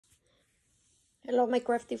Hello, my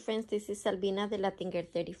crafty friends. This is Albina de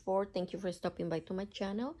Latinger34. Thank you for stopping by to my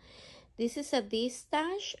channel. This is a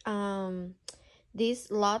destash. This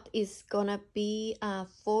lot is gonna be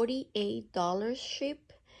 $48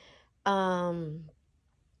 ship. I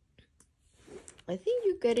think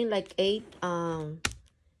you're getting like 8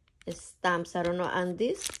 stamps. I don't know. And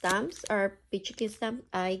these stamps are Pichikin stamps.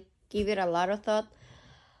 I give it a lot of thought.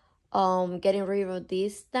 Getting rid of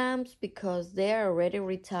these stamps because they are already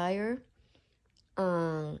retired.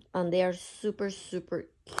 And they are super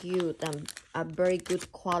cute and a very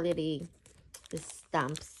good quality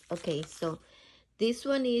stamps. Okay, so this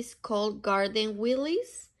one is called Garden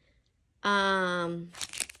Willies. It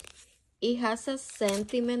has a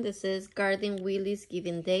sentiment that says Garden Willies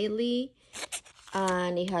Giving Daily,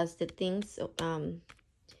 and it has the things,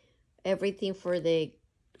 everything for the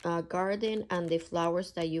garden and the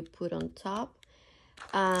flowers that you put on top.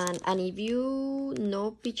 And if you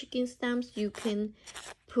know Pichikin stamps, you can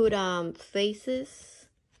put faces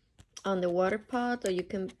on the water pot, or you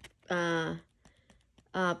can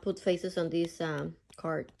put faces on these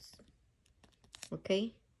cards.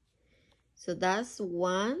 Okay, so that's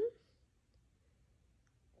one.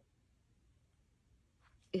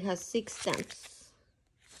 It has 6 stamps,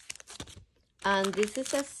 and this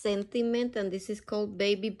is a sentiment, and this is called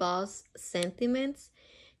Baby Boss Sentiments.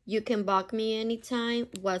 You can bug me anytime.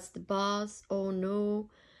 What's the boss? Oh no.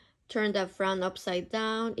 Turn that frown upside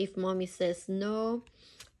down. If mommy says no,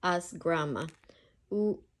 ask grandma.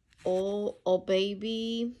 Ooh, oh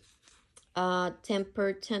baby.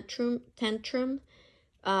 Temper tantrum.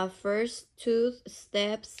 First tooth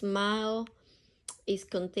step, smile is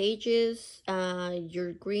contagious.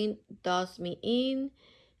 Your green does me in.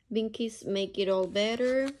 Binkies make it all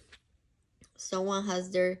better. Someone has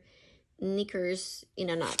their knickers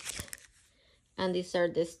in a knot. And these are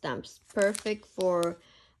the stamps. Perfect for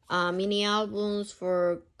mini albums,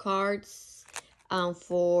 for cards, and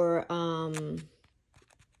for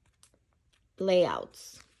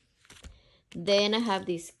layouts. Then I have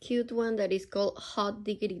this cute one that is called Hot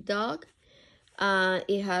Diggity Dog.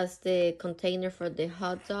 It has the container for the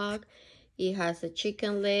hot dog. It has a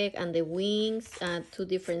chicken leg and the wings, 2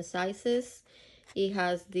 different sizes. It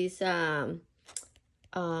has these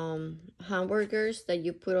hamburgers that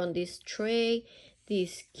you put on this tray.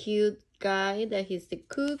 This cute guy that he's the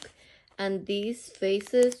cook, and these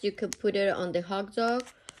faces you can put it on the hot dog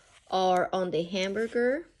or on the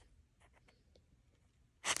hamburger.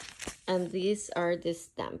 And these are the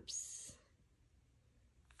stamps.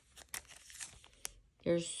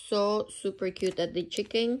 They're so super cute. At the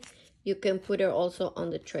chicken, you can put it also on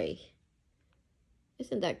the tray.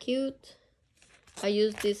 Isn't that cute? I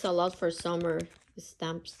use this a lot for summer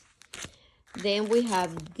stamps. Then we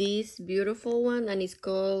have this beautiful one, and it's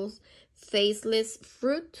called Faceless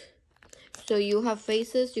Fruit. So you have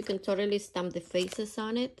faces, you can totally stamp the faces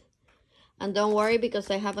on it. And don't worry,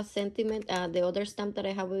 because I have a sentiment. The other stamp that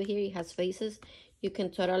I have over here, it has faces. You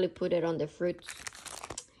can totally put it on the fruits.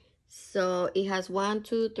 So it has 1,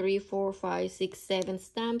 2, 3, 4, 5, 6, 7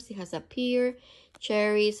 stamps. It has a pear,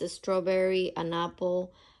 cherries, a strawberry, an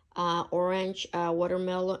apple, orange,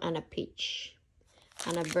 watermelon, and a peach.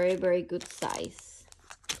 And a very good size.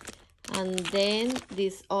 And then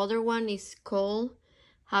this other one is called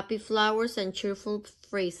Happy Flowers and Cheerful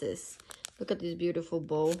Phrases. Look at this beautiful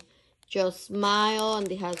bow. Just smile,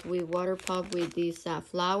 and it has with water pop with these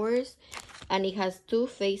flowers, and it has 2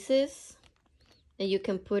 faces that you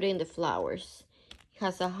can put in the flowers. It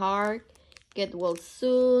has a heart, get well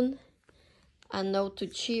soon, a note to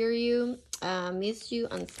cheer you, miss you,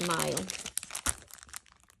 and smile.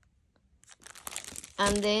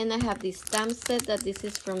 And then I have this stamp set that this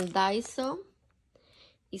is from Daiso.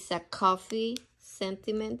 It's a coffee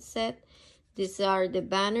sentiment set. These are the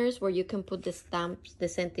banners where you can put the stamps, the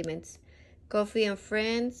sentiments. Coffee and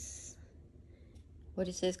friends. What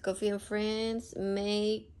it says, coffee and friends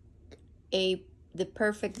make the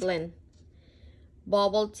perfect blend.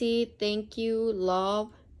 Bubble tea, thank you,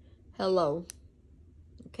 love, hello.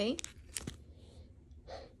 Okay.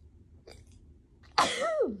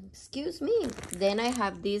 Excuse me. Then I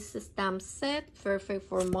have this stamp set, perfect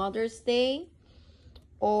for Mother's Day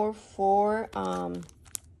or for a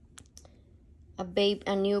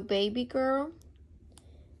new baby girl.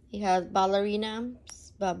 It has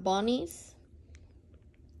ballerinas, bunnies,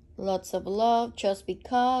 lots of love, just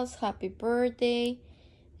because, happy birthday,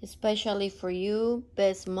 especially for you,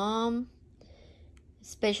 best mom,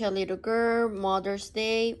 special little girl, Mother's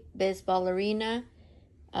Day, best ballerina.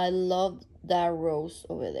 I love that rose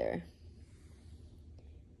over there.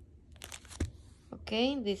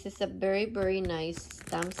 Okay, this is a very nice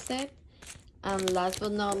stamp set. And last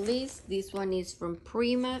but not least, this one is from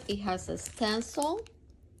Prima. It has a stencil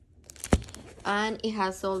and it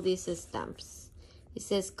has all these stamps. It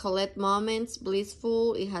says collect moments,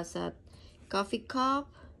 blissful. It has a coffee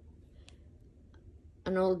cup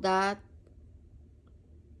and all that.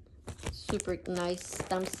 Super nice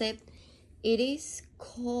stamp set. It is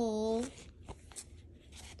called,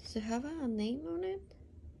 does it have a name on it?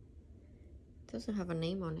 It doesn't have a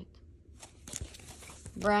name on it.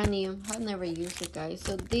 Brand new. I've never used it, guys.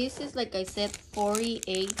 So this is, like I said,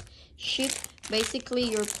 48 ship. Basically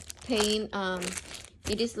you're paying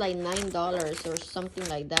it is like $9 or something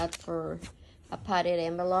like that for a padded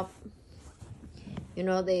envelope. You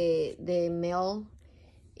know, the mail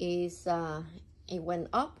is it went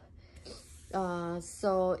up.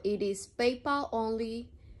 So it is PayPal only,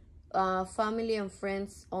 family and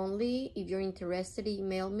friends only. If you're interested,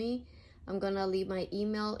 email me. I'm gonna leave my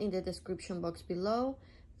email in the description box below.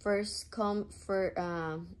 The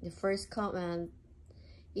first come and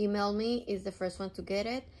email me is the first one to get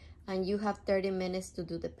it, and you have 30 minutes to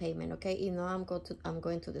do the payment. Okay, you know, I'm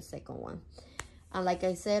going to the second one, and like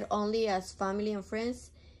I said, only as family and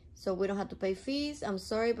friends, so we don't have to pay fees. I'm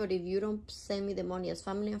sorry, but if you don't send me the money as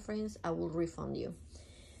family and friends, I will refund you.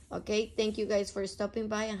 Okay, thank you guys for stopping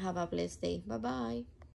by and have a blessed day. Bye bye.